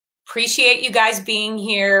Appreciate you guys being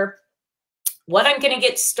here. What I'm going to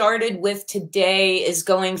get started with today is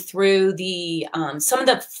going through the some of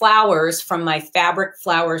the flowers from my Fabric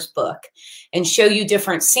Flowers book and show you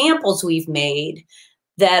different samples we've made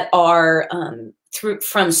that are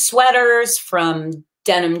from sweaters, from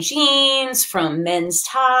denim jeans, from men's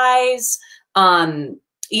ties,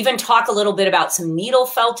 even talk a little bit about some needle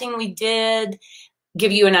felting we did,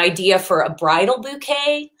 give you an idea for a bridal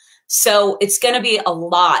bouquet. So it's going to be a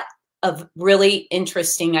lot of really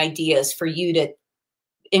interesting ideas for you to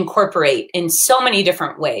incorporate in so many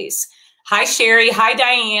different ways. Hi, Sherry. Hi,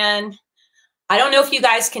 Diane. I don't know if you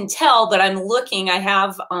guys can tell, but I'm looking. I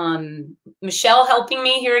have Michelle helping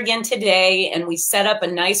me here again today, and we set up a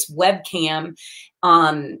nice webcam.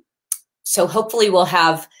 So hopefully we'll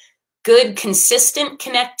have good, consistent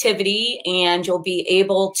connectivity, and you'll be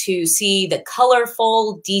able to see the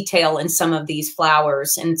colorful detail in some of these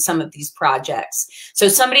flowers and some of these projects. So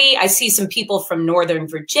I see some people from Northern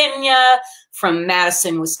Virginia, from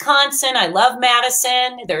Madison, Wisconsin. I love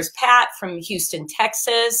Madison. There's Pat from Houston,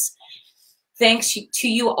 Texas. Thanks to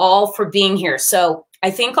you all for being here. So I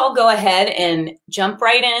think I'll go ahead and jump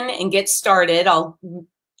right in and get started. I'll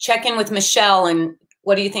check in with Michelle. And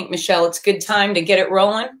what do you think, Michelle? It's a good time to get it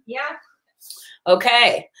rolling? Yeah.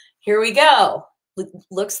 Okay, here we go.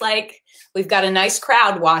 Looks like we've got a nice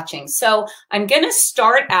crowd watching. So I'm going to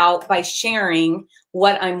start out by sharing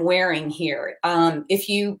what I'm wearing here. If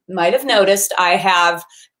you might have noticed, I have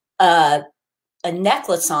a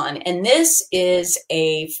necklace on, and this is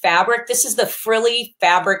a fabric. This is the frilly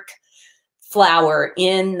fabric flower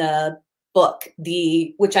in the book,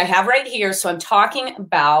 which I have right here. So I'm talking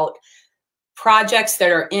about projects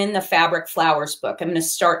that are in the Fabric Flowers book. I'm going to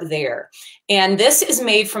start there. And this is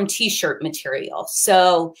made from t-shirt material.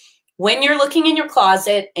 So when you're looking in your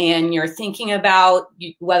closet and you're thinking about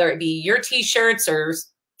whether it be your t-shirts or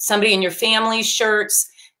somebody in your family's shirts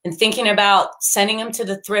and thinking about sending them to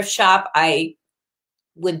the thrift shop, I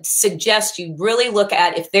would suggest you really look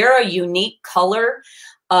at if they're a unique color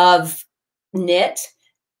of knit,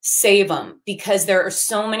 save them, because there are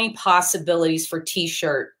so many possibilities for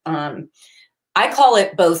t-shirt. I call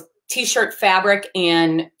it both t-shirt fabric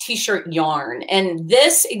and t-shirt yarn. And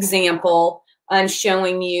this example I'm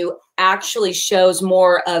showing you actually shows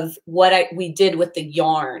more of what we did with the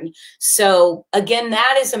yarn. So again,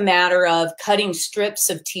 that is a matter of cutting strips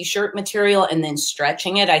of t-shirt material and then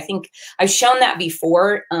stretching it. I think I've shown that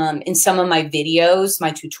before in some of my videos,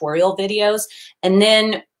 my tutorial videos. And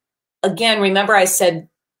then again, remember I said,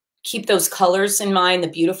 keep those colors in mind, the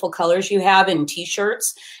beautiful colors you have in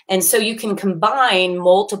t-shirts. And so you can combine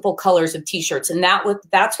multiple colors of t-shirts. And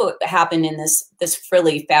that's what happened in this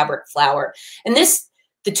frilly fabric flower. And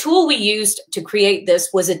the tool we used to create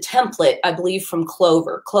this was a template, I believe, from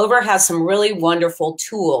Clover. Clover has some really wonderful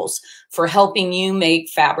tools for helping you make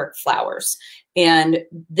fabric flowers. And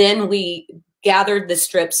then we gathered the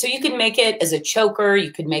strips. So you can make it as a choker,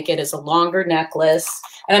 you could make it as a longer necklace.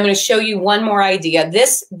 And I'm going to show you one more idea.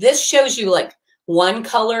 This shows you like one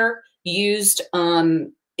color used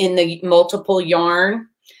in the multiple yarn.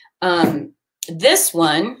 This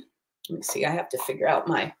one, let me see, I have to figure out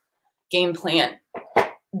my game plan.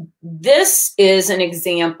 This is an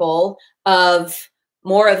example of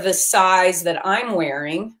more of the size that I'm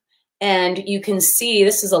wearing. And you can see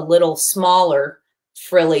this is a little smaller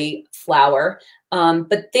frilly flower.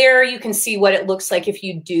 But there you can see what it looks like if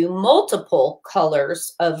you do multiple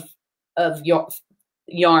colors of your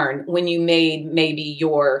yarn when you made maybe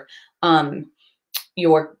your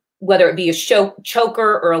whether it be a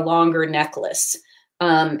choker or a longer necklace.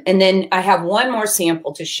 And then I have one more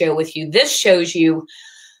sample to show with you. This shows you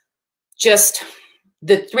just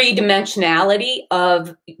the three-dimensionality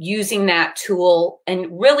of using that tool.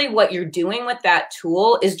 And really what you're doing with that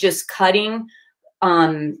tool is just cutting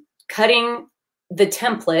the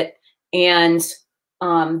template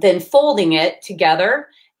and then folding it together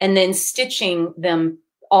and then stitching them,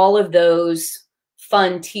 all of those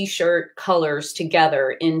fun t-shirt colors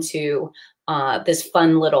together into this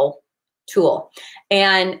fun little tool.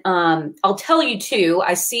 And I'll tell you too,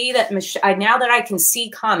 I see that now that I can see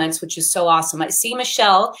comments, which is so awesome, I see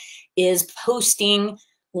Michelle is posting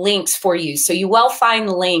links for you. So you will find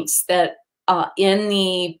links that in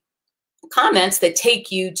the comments that take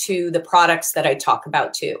you to the products that I talk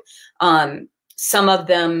about too. Some of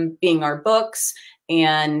them being our books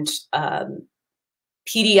and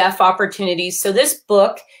PDF opportunities. So this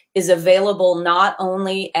book is available not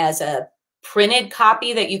only as a printed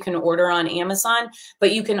copy that you can order on Amazon,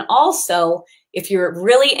 but you can also, if you're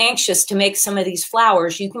really anxious to make some of these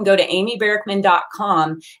flowers, you can go to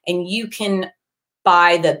amybarackman.com and you can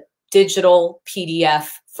buy the digital PDF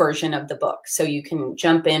version of the book, so you can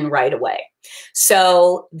jump in right away.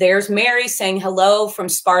 So there's Mary saying hello from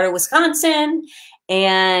Sparta, Wisconsin.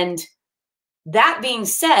 And that being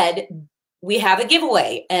said, we have a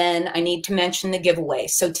giveaway, and I need to mention the giveaway.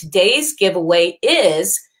 So today's giveaway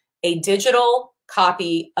is a digital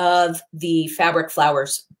copy of the Fabric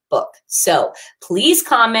Flowers book. So please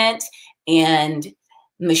comment, and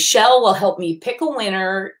Michelle will help me pick a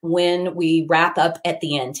winner when we wrap up at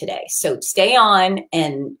the end today. So stay on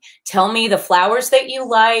and tell me the flowers that you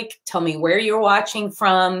like. Tell me where you're watching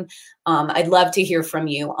from. I'd love to hear from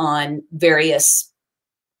you on various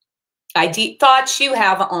thoughts you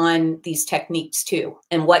have on these techniques too,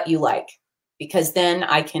 and what you like, because then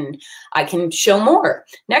I can show more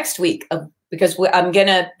next week because we're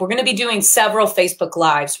gonna be doing several Facebook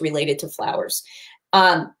Lives related to flowers.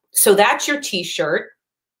 So that's your t-shirt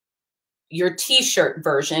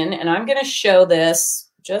version. And I'm going to show this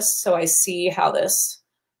just so I see how it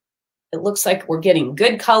looks like we're getting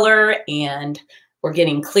good color and we're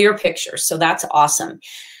getting clear pictures. So that's awesome.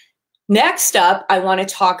 Next up, I want to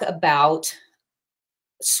talk about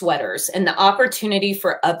sweaters and the opportunity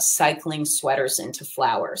for upcycling sweaters into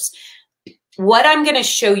flowers. What I'm going to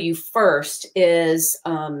show you first is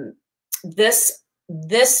this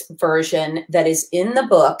version that is in the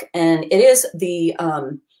book, and it is the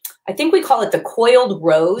I think we call it the coiled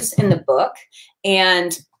rose in the book.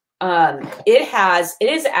 And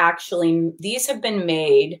these have been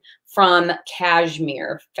made from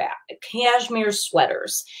cashmere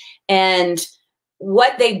sweaters. And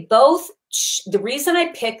what they both, the reason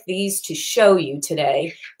I picked these to show you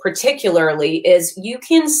today particularly is you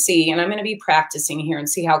can see, and I'm going to be practicing here and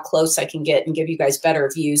see how close I can get and give you guys better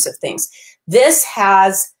views of things. This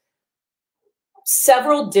has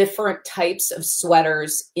several different types of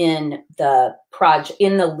sweaters in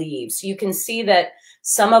the leaves. You can see that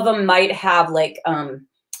some of them might have like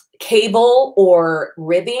cable or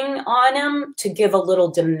ribbing on them to give a little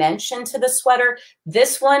dimension to the sweater.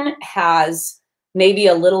 This one has maybe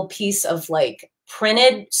a little piece of like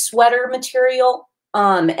printed sweater material.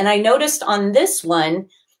 And I noticed on this one,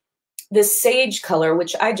 this sage color,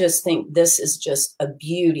 which I just think this is just a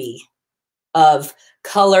beauty of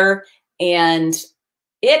color. And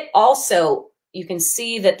it also, you can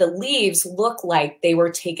see that the leaves look like they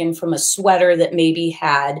were taken from a sweater that maybe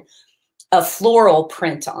had a floral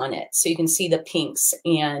print on it. So you can see the pinks.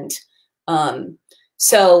 And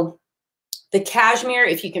so the cashmere,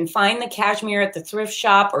 if you can find the cashmere at the thrift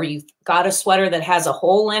shop, or you've got a sweater that has a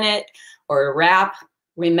hole in it or a wrap,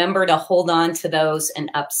 remember to hold on to those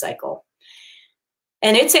and upcycle.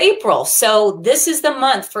 And it's April, so this is the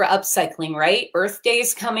month for upcycling, right? Earth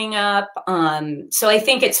Day's coming up. So I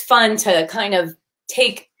think it's fun to kind of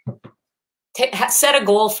set a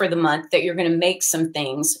goal for the month that you're going to make some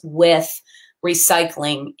things with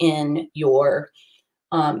recycling in your,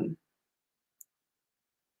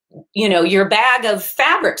 your bag of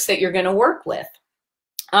fabrics that you're going to work with.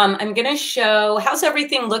 I'm going to show, how's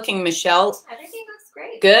everything looking, Michelle? Everything looks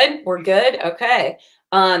great. Good? We're good? Okay.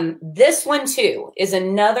 This one too is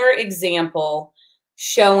another example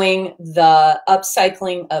showing the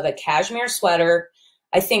upcycling of a cashmere sweater.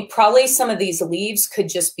 I think probably some of these leaves could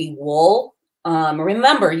just be wool.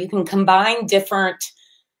 Remember, you can combine different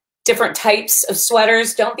types of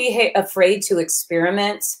sweaters. Don't be afraid to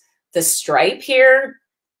experiment. The stripe here,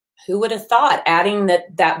 who would have thought adding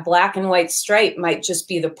that black and white stripe might just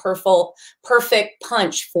be the perfect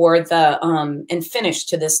punch for the and finish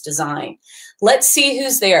to this design. Let's see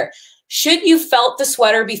who's there. Should you felt the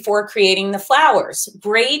sweater before creating the flowers?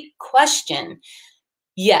 Great question.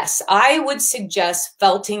 Yes, I would suggest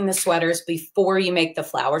felting the sweaters before you make the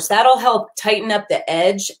flowers. That'll help tighten up the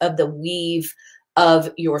edge of the weave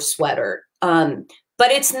of your sweater. But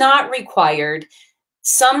it's not required.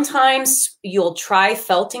 Sometimes you'll try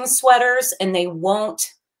felting sweaters and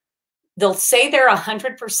they'll say they're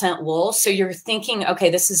 100% wool. So you're thinking,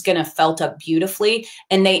 okay, this is going to felt up beautifully.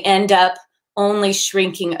 And they end up only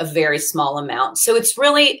shrinking a very small amount. So it's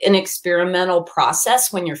really an experimental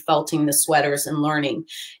process when you're felting the sweaters and learning.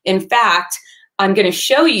 In fact, I'm going to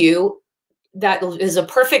show you, that is a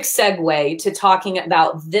perfect segue to talking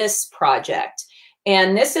about this project.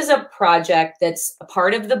 And this is a project that's a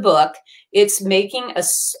part of the book. It's making a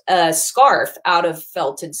scarf out of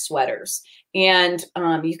felted sweaters. And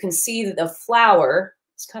you can see that the flower,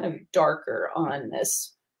 it's kind of darker on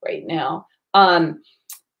this right now.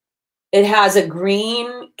 It has a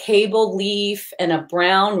green cable leaf and a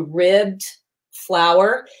brown ribbed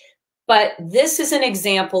flower. But this is an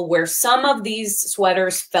example where some of these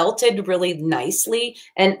sweaters felted really nicely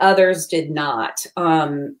and others did not.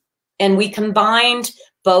 And we combined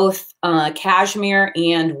both cashmere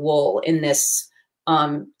and wool in this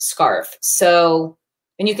scarf. So,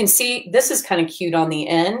 and you can see this is kind of cute on the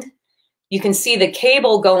end. You can see the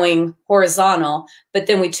cable going horizontal, but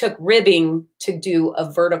then we took ribbing to do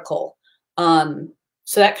a vertical.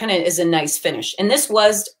 So that kind of is a nice finish. And this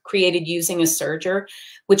was created using a serger,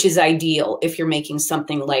 which is ideal if you're making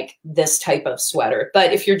something like this type of sweater.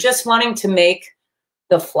 But if you're just wanting to make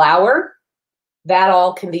the flower, that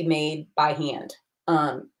all can be made by hand.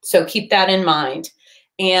 So keep that in mind.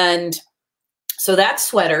 And so that's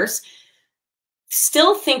sweaters.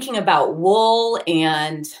 Still thinking about wool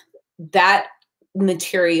and that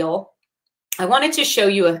material. I wanted to show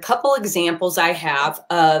you a couple examples I have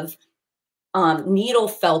of needle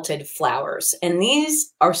felted flowers. And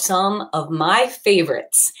these are some of my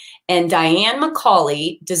favorites. And Diane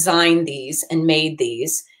McCauley designed these and made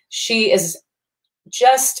these. She is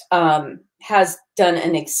just has done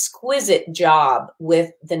an exquisite job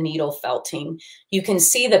with the needle felting. You can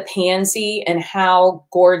see the pansy and how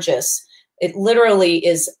gorgeous. It literally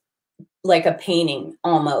is like a painting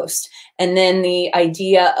almost. And then the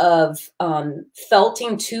idea of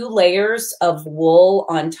felting 2 layers of wool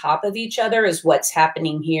on top of each other is what's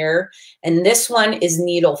happening here. And this one is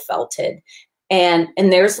needle felted. And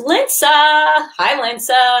there's Linsa. Hi,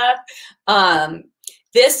 Linsa.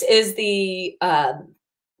 This is the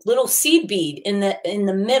little seed bead in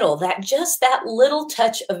the middle. That little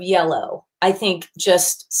touch of yellow, I think,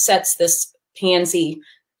 just sets this pansy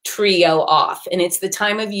trio off. And it's the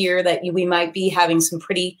time of year that we might be having some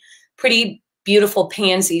pretty beautiful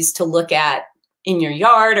pansies to look at in your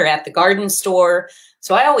yard or at the garden store.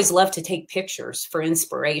 So I always love to take pictures for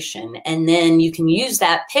inspiration, and then you can use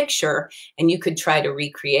that picture and you could try to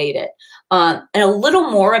recreate it. And a little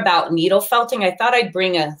more about needle felting. I thought I'd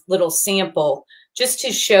bring a little sample just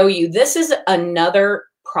to show you. This is another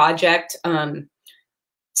project,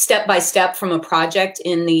 step by step from a project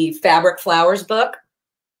in the Fabric Flowers book.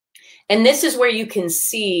 And this is where you can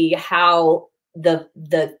see how the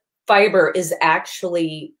fiber is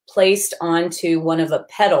actually placed onto one of a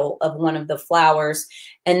petal of one of the flowers.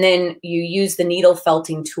 And then you use the needle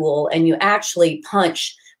felting tool and you actually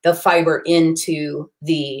punch the fiber into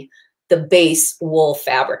the base wool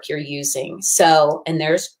fabric you're using. So, and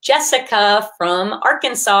there's Jessica from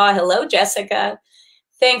Arkansas. Hello, Jessica.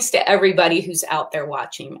 Thanks to everybody who's out there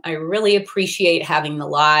watching. I really appreciate having the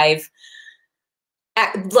live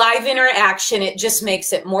interaction. It just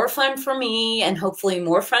makes it more fun for me and hopefully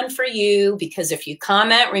more fun for you, because if you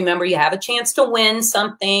comment, remember you have a chance to win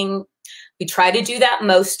something. We try to do that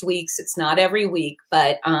most weeks. It's not every week,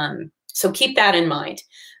 but so keep that in mind.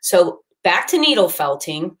 So back to needle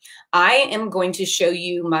felting. I am going to show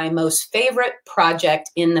you my most favorite project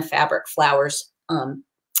in the Fabric Flowers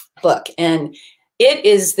book, and it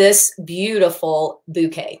is this beautiful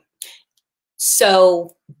bouquet.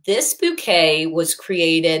 So this bouquet was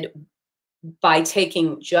created by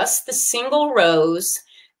taking just the single rose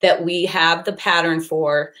that we have the pattern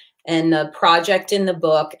for and the project in the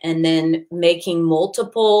book, and then making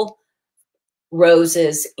multiple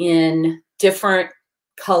roses in different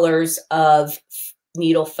colors of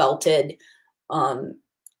needle felted.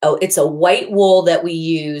 It's a white wool that we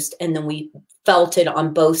used, and then we felted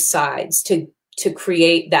on both sides to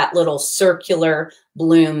create that little circular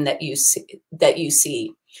bloom that you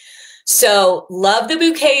see. So love the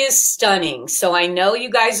bouquet is stunning. So I know you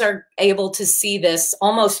guys are able to see this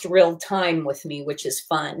almost real time with me, which is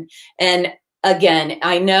fun. And again,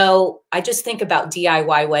 I know I just think about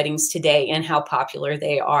DIY weddings today and how popular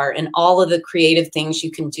they are and all of the creative things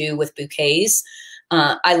you can do with bouquets.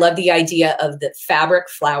 I love the idea of the Fabric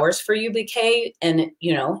Flowers for You bouquet, and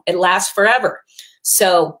you know, it lasts forever.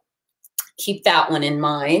 So keep that one in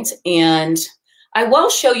mind. And I will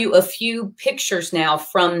show you a few pictures now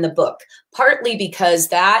from the book, partly because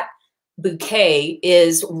that bouquet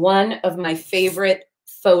is one of my favorite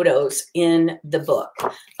photos in the book.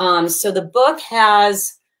 So the book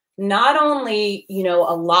has not only, you know,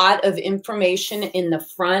 a lot of information in the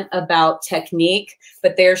front about technique,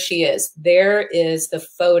 but there she is. There is the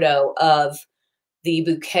photo of the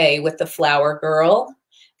bouquet with the flower girl.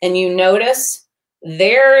 And you notice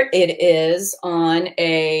there it is on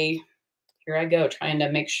a, here I go trying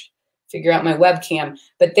to figure out my webcam,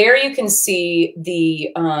 but there you can see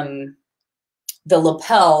the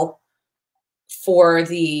lapel for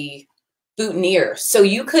the boutonniere. So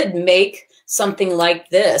you could make something like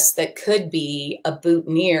this that could be a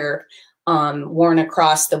boutonniere worn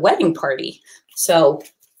across the wedding party. So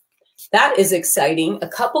that is exciting. A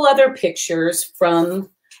couple other pictures from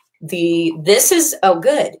this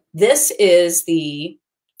is the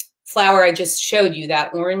flower I just showed you,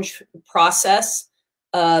 that orange process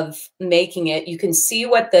of making it. You can see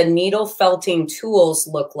what the needle felting tools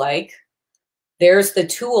look like. There's the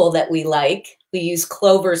tool that we like. We use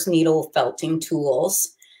Clover's needle felting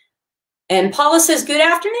tools. And Paula says, good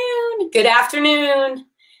afternoon. Good afternoon.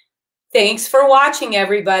 Thanks for watching,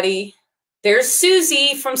 everybody. There's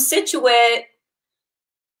Susie from Scituate.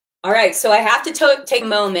 All right, so I have to take a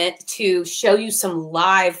moment to show you some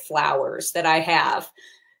live flowers that I have.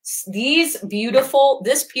 This beautiful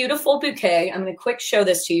bouquet, I'm going to quick show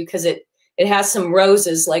this to you because it has some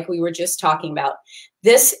roses like we were just talking about.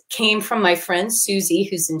 This came from my friend Susie,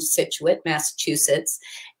 who's in Scituate, Massachusetts,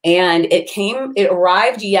 and it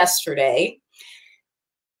arrived yesterday.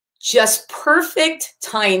 Just perfect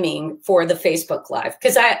timing for the Facebook Live,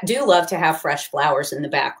 because I do love to have fresh flowers in the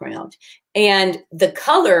background. And the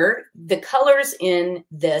colors in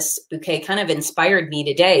this bouquet kind of inspired me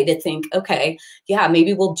today to think, okay, yeah,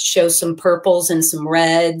 maybe we'll show some purples and some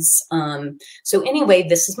reds. So anyway,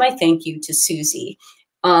 this is my thank you to Susie.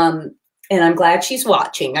 And I'm glad she's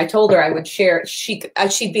watching. I told her I would share, she'd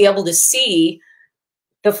be able to see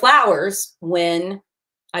the flowers when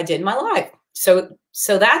I did my live.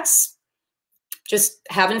 So that's just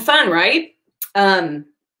having fun, right?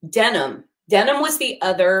 Denim. Denim was the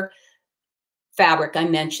other fabric I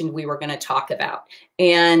mentioned we were going to talk about.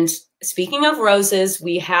 And speaking of roses,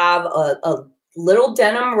 we have a little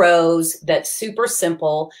denim rose that's super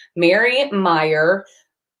simple. Mary Meyer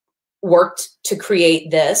worked to create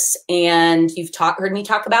this, and you've heard me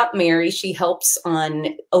talk about Mary. She helps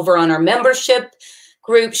over on our membership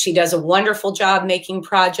group. She does a wonderful job making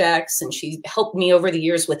projects, and she helped me over the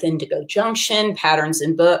years with Indigo Junction, Patterns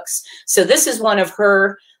and Books. So this is one of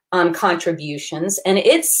her contributions, and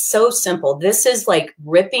it's so simple. This is like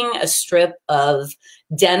ripping a strip of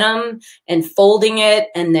denim and folding it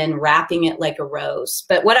and then wrapping it like a rose.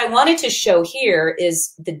 But what I wanted to show here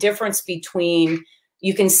is the difference between,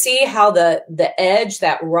 you can see how the edge,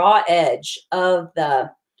 that raw edge of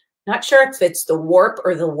the, not sure if it's the warp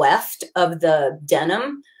or the weft of the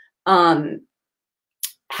denim,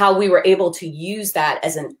 how we were able to use that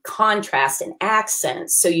as a contrast and accent.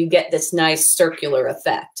 So you get this nice circular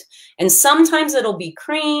effect. And sometimes it'll be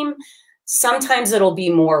cream, sometimes it'll be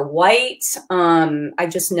more white. I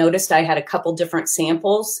just noticed I had a couple different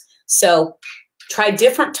samples. So try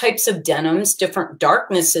different types of denims, different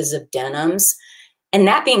darknesses of denims. And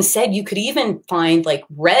that being said, you could even find like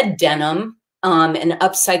red denim and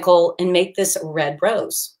upcycle and make this a red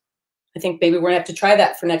rose. I think maybe we're gonna have to try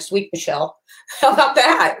that for next week, Michelle. How about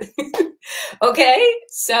that? Okay,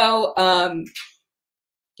 so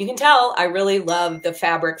you can tell I really love the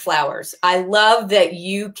fabric flowers. I love that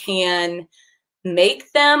you can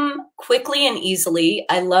make them quickly and easily.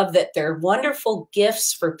 I love that they're wonderful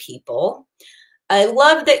gifts for people. I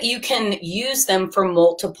love that you can use them for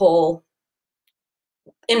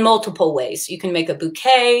in multiple ways. You can make a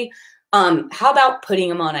bouquet. How about putting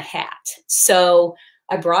them on a hat? So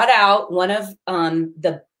I brought out one of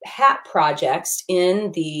the hat projects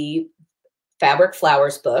in the Fabric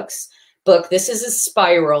Flowers book. This is a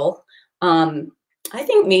spiral. I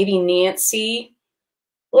think maybe Nancy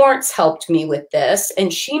Lawrence helped me with this,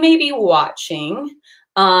 and she may be watching.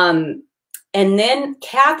 And then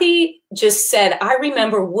Kathy just said, I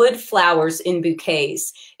remember wood flowers in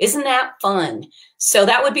bouquets. Isn't that fun? So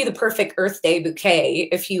that would be the perfect Earth Day bouquet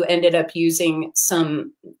if you ended up using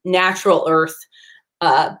some natural earth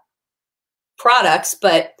products.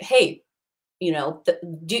 But hey, you know,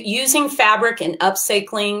 using fabric and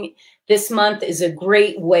upcycling this month is a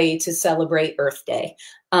great way to celebrate Earth Day.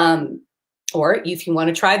 Or if you want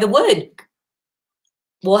to try the wood,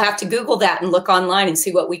 we'll have to Google that and look online and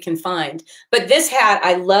see what we can find. But this hat,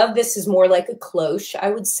 I love. This is more like a cloche.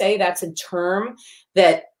 I would say that's a term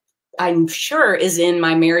that I'm sure is in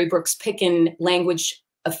my Mary Brooks Picken Language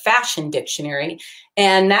of Fashion dictionary.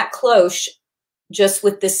 And that cloche, just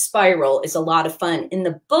with this spiral, is a lot of fun. In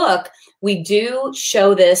the book, we do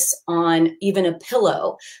show this on even a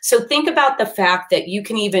pillow. So think about the fact that you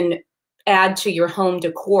can even add to your home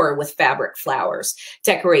decor with fabric flowers.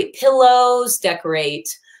 Decorate pillows,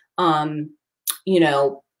 decorate, you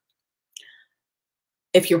know,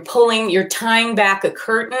 if you're tying back a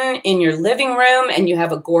curtain in your living room and you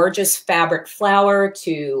have a gorgeous fabric flower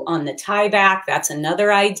on the tie back, that's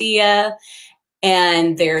another idea.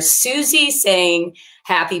 And there's Susie saying,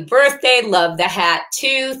 happy birthday, love the hat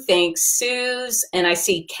too. Thanks, Suze. And I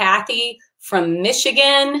see Kathy from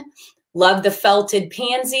Michigan. Love the felted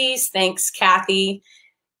pansies. Thanks, Kathy.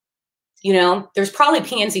 You know, there's probably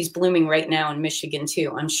pansies blooming right now in Michigan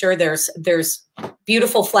too. I'm sure there's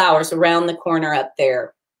beautiful flowers around the corner up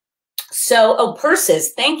there. So, oh,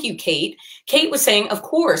 purses. Thank you, Kate. Kate was saying, of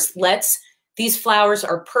course, let's these flowers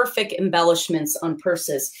are perfect embellishments on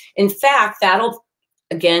purses. In fact, that'll,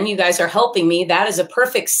 again, you guys are helping me. That is a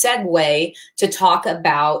perfect segue to talk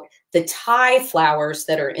about the tie flowers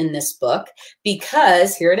that are in this book,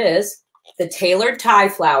 because here it is, the tailored tie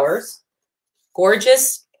flowers,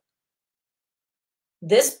 gorgeous.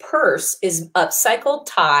 This purse is upcycled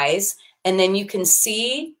ties, and then you can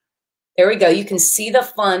see, there we go, you can see the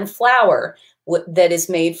fun flower that is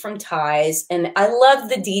made from ties. And I love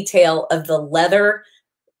the detail of the leather,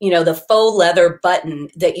 you know, the faux leather button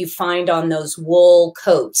that you find on those wool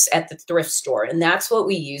coats at the thrift store. And that's what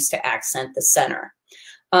we use to accent the center.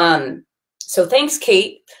 So thanks,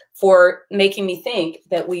 Kate, for making me think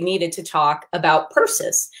that we needed to talk about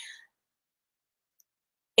purses.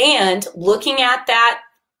 And looking at that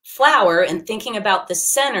flower and thinking about the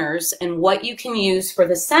centers and what you can use for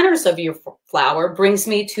the centers of your flower brings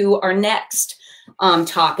me to our next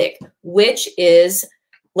topic, which is,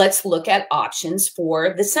 let's look at options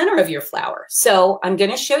for the center of your flower. So I'm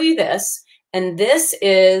going to show you this, and this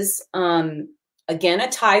is, again, a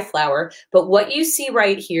tie flower, but what you see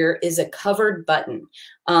right here is a covered button.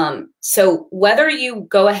 So whether you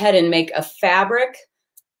go ahead and make a fabric,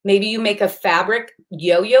 maybe you make a fabric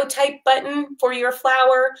yo-yo type button for your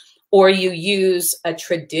flower, or you use a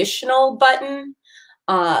traditional button.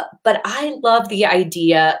 But I love the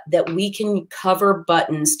idea that we can cover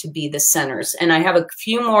buttons to be the centers. And I have a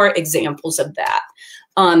few more examples of that.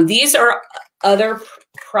 These are other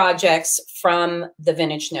projects from the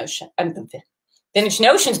Vintage Notion. Vintage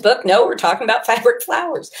Notions book. No, we're talking about fabric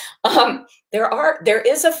flowers. There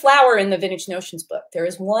is a flower in the Vintage Notions book. There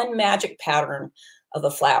is one magic pattern of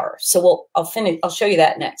a flower. So I'll show you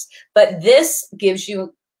that next. But this gives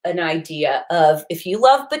you an idea of, if you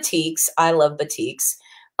love batiks, I love batiks.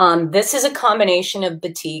 This is a combination of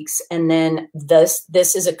batiks, and then this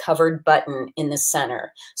is a covered button in the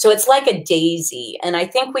center. So it's like a daisy. And I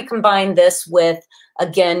think we combine this with,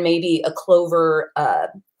 again, maybe a clover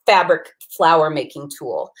fabric flower making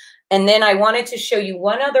tool. And then I wanted to show you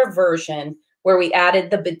one other version where we added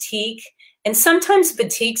the batik. And sometimes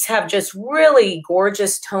batiks have just really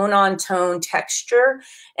gorgeous tone-on-tone texture.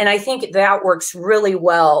 And I think that works really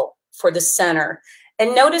well for the center.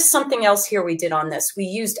 And notice something else here we did on this. We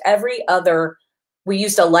used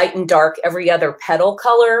a light and dark, every other petal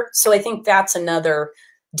color. So I think that's another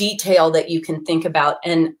detail that you can think about.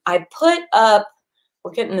 And I put up,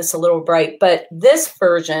 we're getting this a little bright, but this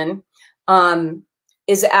version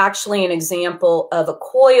is actually an example of a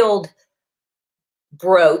coiled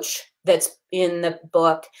brooch that's in the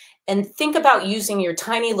book. And think about using your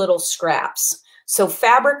tiny little scraps. So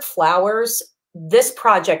fabric flowers, this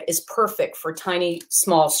project is perfect for tiny,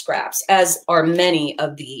 small scraps, as are many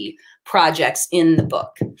of the projects in the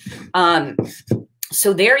book.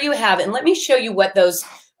 So there you have it. And let me show you what those,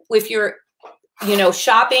 if you're, you know,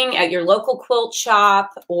 shopping at your local quilt shop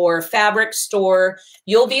or fabric store,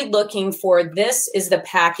 you'll be looking for, this is the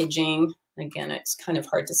packaging. Again, it's kind of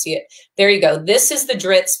hard to see it. There you go. This is the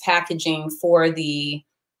Dritz packaging for the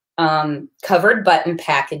covered button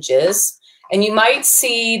packages. And you might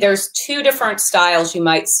see there's two different styles you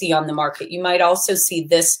might see on the market. You might also see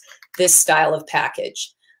this style of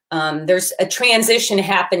package. There's a transition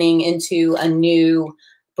happening into a new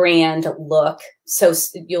brand look. So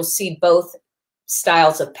you'll see both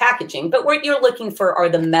styles of packaging. But what you're looking for are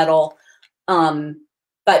the metal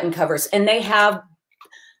button covers. And they have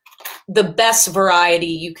the best variety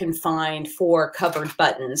you can find for covered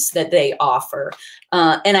buttons that they offer.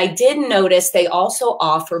 And I did notice they also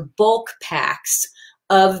offer bulk packs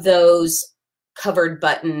of those covered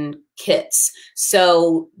button kits.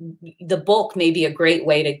 So the bulk may be a great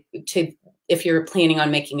way to if you're planning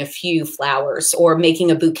on making a few flowers or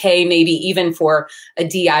making a bouquet, maybe even for a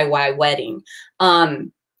DIY wedding.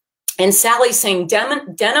 And Sally's saying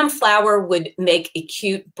denim flower would make a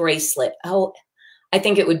cute bracelet. Oh, I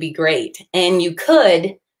think it would be great. And you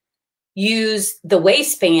could use the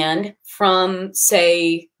waistband from,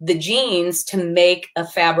 say, the jeans to make a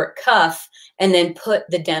fabric cuff and then put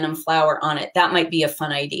the denim flower on it. That might be a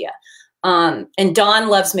fun idea. And Dawn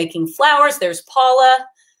loves making flowers. There's Paula.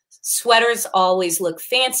 Sweaters always look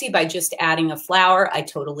fancy by just adding a flower. I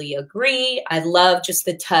totally agree. I love just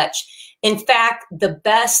the touch. In fact, the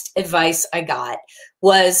best advice I got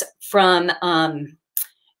was from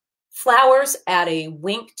flowers add a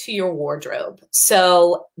wink to your wardrobe.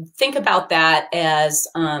 So think about that as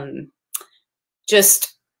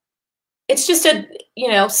it's just a, you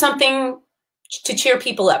know, something to cheer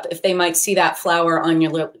people up if they might see that flower on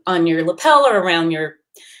your lapel or around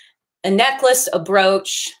a necklace, a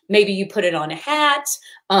brooch, maybe you put it on a hat.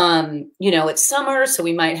 You know, it's summer, so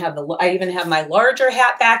we might have I even have my larger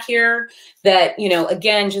hat back here that, you know,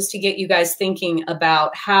 again, just to get you guys thinking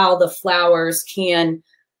about how the flowers can,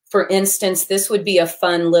 for instance, this would be a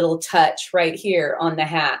fun little touch right here on the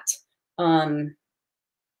hat.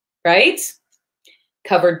 Right?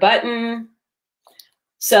 Covered button.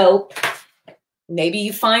 So maybe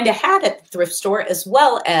you find a hat at the thrift store as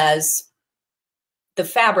well as the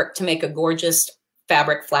fabric to make a gorgeous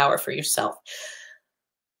fabric flower for yourself.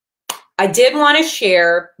 I did want to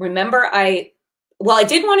share, remember I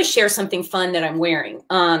did want to share something fun that I'm wearing.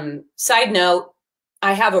 Side note,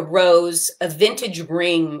 I have a vintage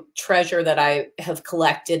ring treasure that I have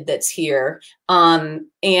collected that's here.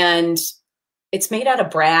 And it's made out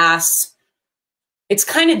of brass. It's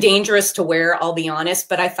kind of dangerous to wear, I'll be honest,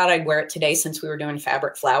 but I thought I'd wear it today since we were doing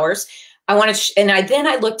fabric flowers. I wanted to, then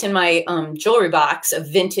I looked in my jewelry box of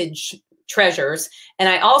vintage treasures, and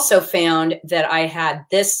I also found that I had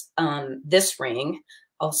this this ring.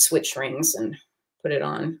 I'll switch rings and put it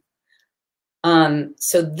on.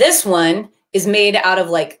 So this one is made out of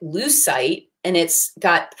like lucite, and it's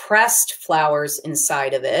got pressed flowers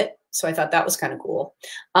inside of it. So I thought that was kind of cool.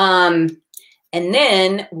 And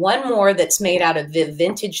then one more that's made out of the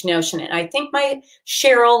vintage notion. And I think my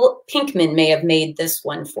Cheryl Pinkman may have made this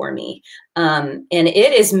one for me. And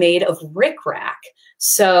it is made of rickrack.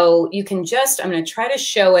 So you can just, I'm going to try to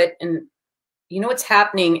show it. And you know what's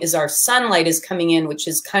happening is our sunlight is coming in, which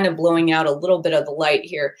is kind of blowing out a little bit of the light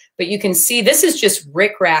here. But you can see this is just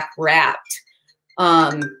rickrack wrapped.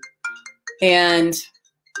 And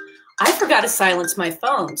I forgot to silence my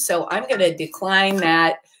phone. So I'm going to decline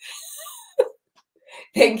that.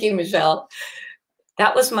 Thank you, Michelle.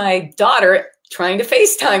 That was my daughter trying to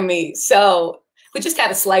FaceTime me. So we just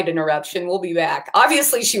had a slight interruption. We'll be back.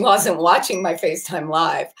 Obviously, she wasn't watching my FaceTime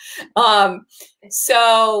live.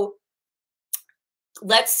 So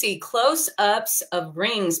let's see, close-ups of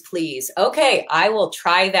rings, please. Okay, I will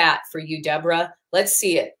try that for you, Deborah. Let's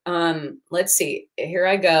see it. Let's see. Here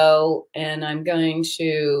I go. And I'm going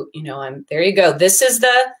to, you know, there you go. This is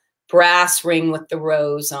the brass ring with the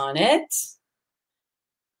rose on it.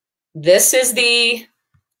 This is the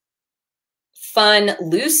fun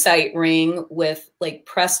lucite ring with like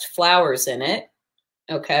pressed flowers in it.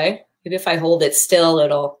 Okay. Maybe if I hold it still,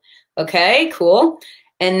 it'll, okay, cool.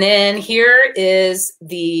 And then here is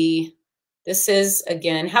this is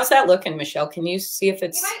again, how's that looking, Michelle? Can you see if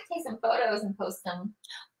it's. You might take some photos and post them.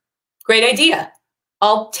 Great idea.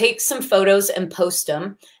 I'll take some photos and post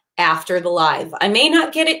them after the live. I may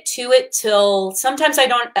not get to it till, sometimes I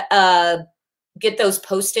don't, get those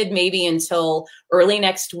posted maybe until early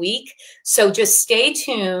next week. So just stay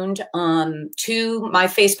tuned to my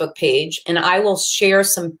Facebook page, and I will share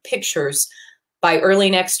some pictures by early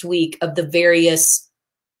next week of the various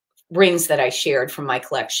rings that I shared from my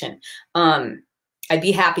collection. I'd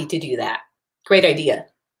be happy to do that. Great idea,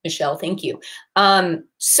 Michelle. Thank you.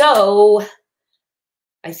 So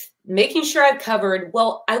making sure I've covered,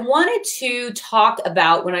 well, I wanted to talk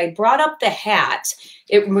about, when I brought up the hat,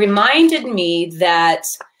 it reminded me that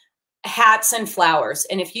hats and flowers.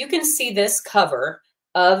 And if you can see this cover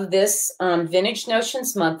of this Vintage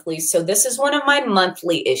Notions Monthly, so this is one of my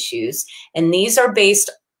monthly issues, and these are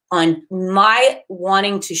based on my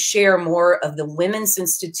wanting to share more of the Women's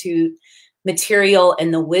Institute material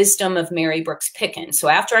and the wisdom of Mary Brooks Pickens. So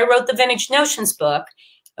after I wrote the Vintage Notions book,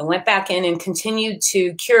 I went back in and continued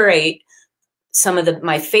to curate some of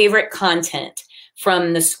my favorite content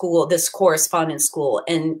from the school, this correspondence school,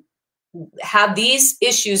 and have these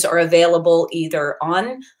issues are available either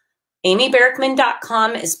on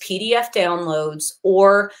amybarrickman.com as PDF downloads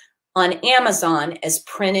or on Amazon as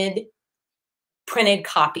printed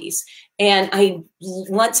copies. And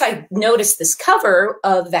once I noticed this cover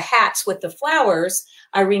of the hats with the flowers,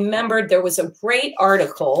 I remembered there was a great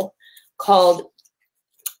article called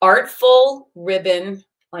Artful Ribbon.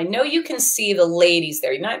 I know you can see the ladies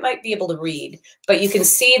there. You might be able to read, but you can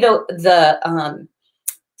see the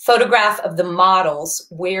photograph of the models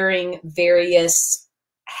wearing various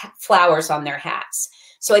flowers on their hats.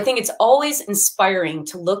 So I think it's always inspiring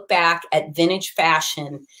to look back at vintage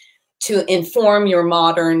fashion to inform your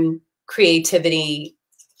modern creativity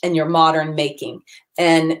and your modern making.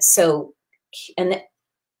 And so,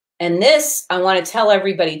 and this, I want to tell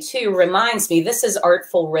everybody too, reminds me, this is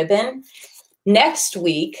Artful Ribbon. Next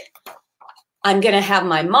week, I'm going to have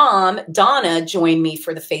my mom, Donna, join me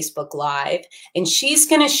for the Facebook Live, and she's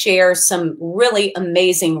going to share some really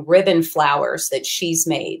amazing ribbon flowers that she's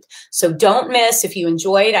made. So don't miss, if you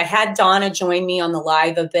enjoyed. I had Donna join me on the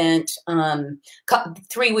live event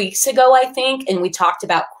 3 weeks ago, I think, and we talked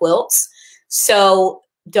about quilts. So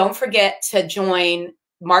don't forget to join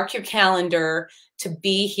mark your calendar to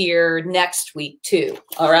be here next week too.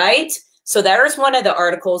 All right. So there's one of the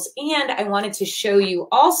articles. And I wanted to show you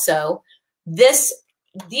also these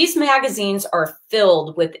magazines are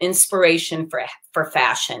filled with inspiration for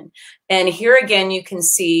fashion. And here again, you can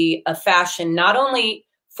see a fashion not only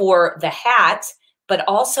for the hat, but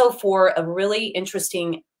also for a really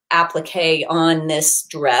interesting applique on this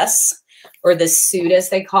dress, or the suit as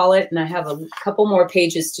they call it. And I have a couple more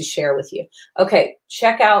pages to share with you. Okay,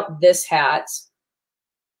 check out this hat,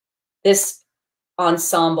 this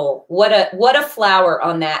ensemble. What a flower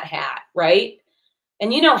on that hat, right?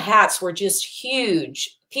 And you know, hats were just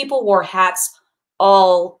huge. People wore hats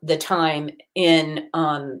all the time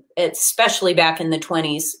especially back in the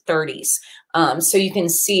 20s, 30s. So you can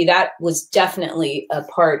see that was definitely a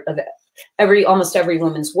part of almost every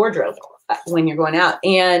woman's wardrobe when you're going out.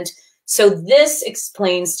 And so this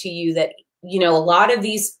explains to you that, you know, a lot of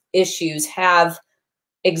these issues have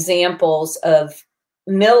examples of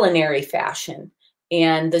millinery fashion.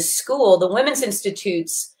 And the Women's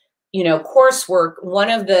Institute's, you know, coursework, one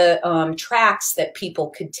of the tracks that people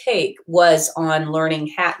could take was on learning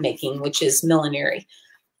hat making, which is millinery.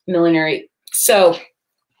 So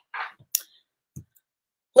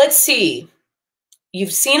let's see.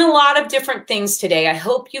 You've seen a lot of different things today. I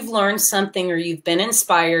hope you've learned something, or you've been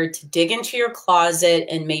inspired to dig into your closet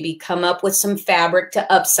and maybe come up with some fabric to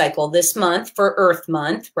upcycle this month for Earth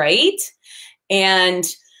Month, right? And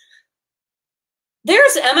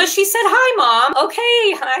there's Emma. She said, hi, Mom.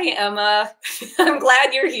 Okay. Hi, Emma. I'm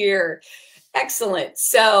glad you're here. Excellent.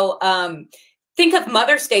 So think of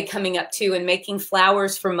Mother's Day coming up too, and making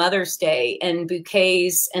flowers for Mother's Day and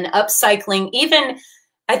bouquets and upcycling. Even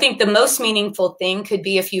I think the most meaningful thing could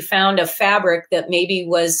be if you found a fabric that maybe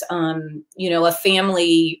was, you know, a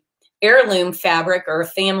family heirloom fabric or a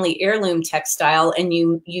family heirloom textile, and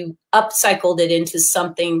you upcycled it into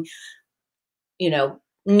something, you know,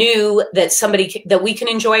 new that we can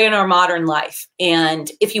enjoy in our modern life.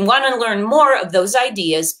 And if you want to learn more of those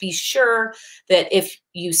ideas, be sure that if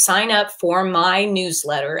you sign up for my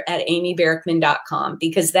newsletter at amybarackman.com,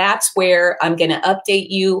 because that's where I'm going to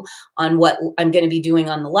update you on what I'm going to be doing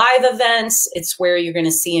on the live events. It's where you're going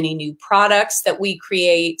to see any new products that we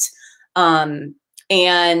create, and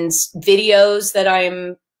videos that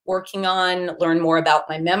I'm working on, learn more about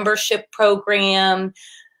my membership program.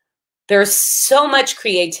 There's so much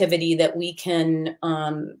creativity that we can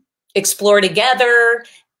explore together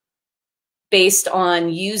based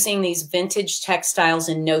on using these vintage textiles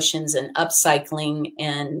and notions and upcycling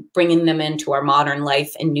and bringing them into our modern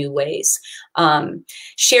life in new ways.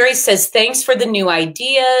 Sherry says, thanks for the new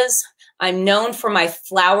ideas. I'm known for my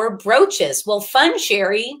flower brooches. Well, fun,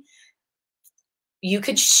 Sherry. You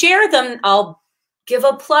could share them. I'll give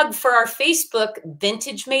a plug for our Facebook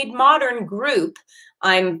Vintage Made Modern group.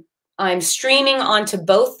 I'm streaming onto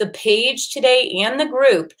both the page today and the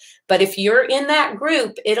group, but if you're in that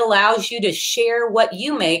group, it allows you to share what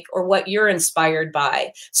you make or what you're inspired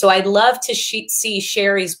by. So I'd love to see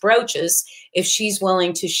Sherry's brooches if she's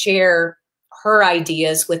willing to share her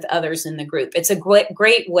ideas with others in the group. It's a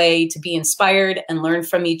great way to be inspired and learn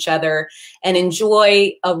from each other and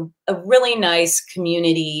enjoy a really nice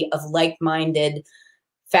community of like-minded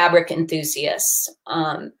fabric enthusiasts.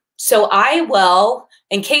 So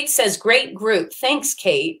and Kate says, great group. Thanks,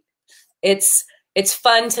 Kate. It's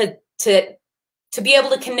fun to be able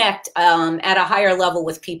to connect at a higher level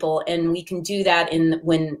with people, and we can do that in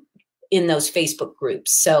those Facebook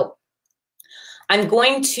groups. So I'm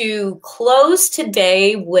going to close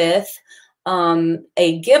today with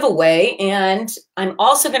a giveaway, and I'm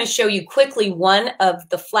also going to show you quickly one of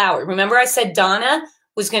the flowers. Remember, I said Donna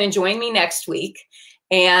was going to join me next week,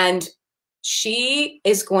 and she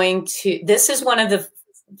is going to. This is one of the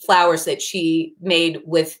flowers that she made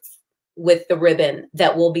with the ribbon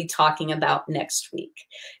that we'll be talking about next week.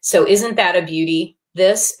 So isn't that a beauty?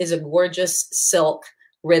 This is a gorgeous silk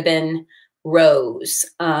ribbon rose.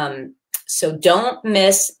 So don't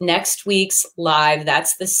miss next week's live.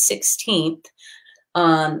 That's the 16th.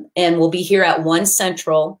 And we'll be here at 1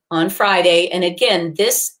 Central on Friday. And again,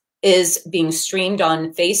 this is being streamed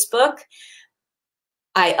on Facebook.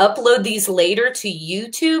 I upload these later to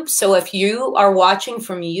YouTube. So if you are watching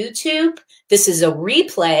from YouTube, this is a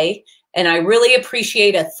replay, and I really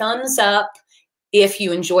appreciate a thumbs up if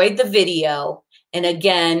you enjoyed the video. And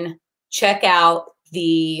again, check out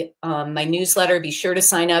my newsletter. Be sure to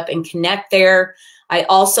sign up and connect there. I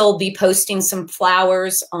also will be posting some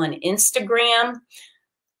flowers on Instagram.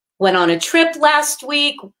 Went on a trip last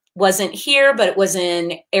week. wasn't here, but it was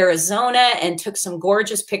in Arizona and took some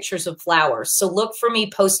gorgeous pictures of flowers. So look for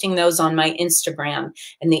me posting those on my Instagram.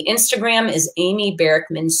 And the Instagram is Amy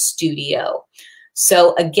Barackman Studio.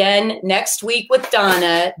 So again, next week with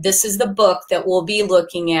Donna, this is the book that we'll be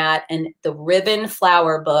looking at, and the Ribbon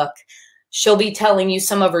Flower Book. She'll be telling you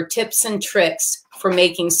some of her tips and tricks for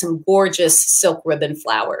making some gorgeous silk ribbon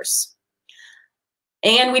flowers.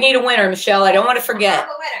 And we need a winner, Michelle. I don't want to forget. I have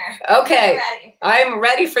a winner. Okay. Ready. I'm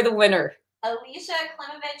ready for the winner. Alicia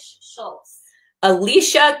Klemovich Schultz.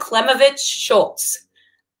 Alicia Klemovich Schultz.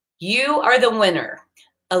 You are the winner.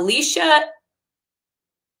 Alicia,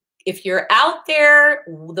 if you're out there,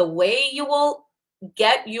 the way you will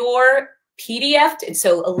get your PDF,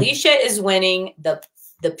 so Alicia is winning the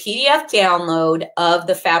PDF download of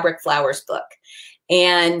the Fabric Flowers book.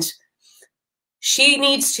 And she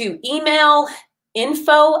needs to email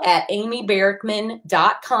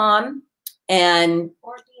info@amybarackman.com and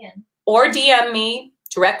or DM me,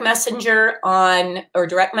 direct messenger on, or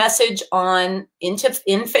direct message on in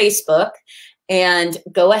Facebook, and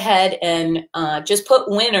go ahead and just put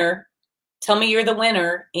winner. Tell me you're the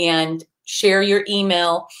winner and share your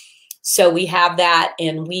email so we have that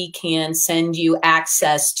and we can send you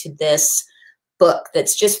access to this book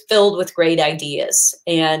that's just filled with great ideas.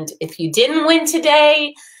 And if you didn't win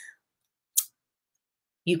today,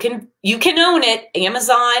 you can own it.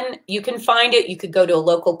 Amazon, you can find it. You could go to a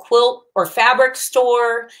local quilt or fabric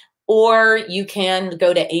store, or you can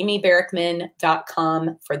go to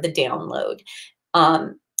amybarackman.com for the download.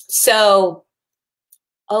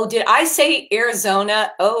 Oh, did I say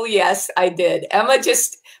Arizona? Oh, yes, I did.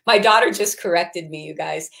 My daughter just corrected me, you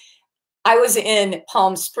guys. I was in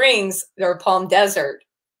Palm Springs or Palm Desert,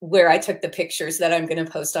 where I took the pictures that I'm going to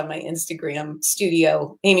post on my Instagram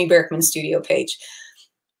studio, Amy Barackman Studio page.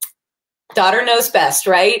 Daughter knows best,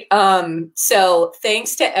 right? So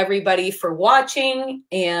thanks to everybody for watching.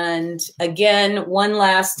 And again, one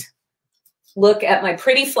last look at my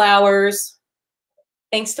pretty flowers.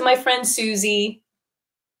 Thanks to my friend Susie.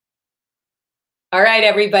 All right,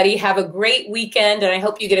 everybody, have a great weekend. And I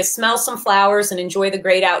hope you get to smell some flowers and enjoy the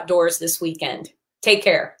great outdoors this weekend. Take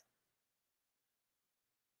care.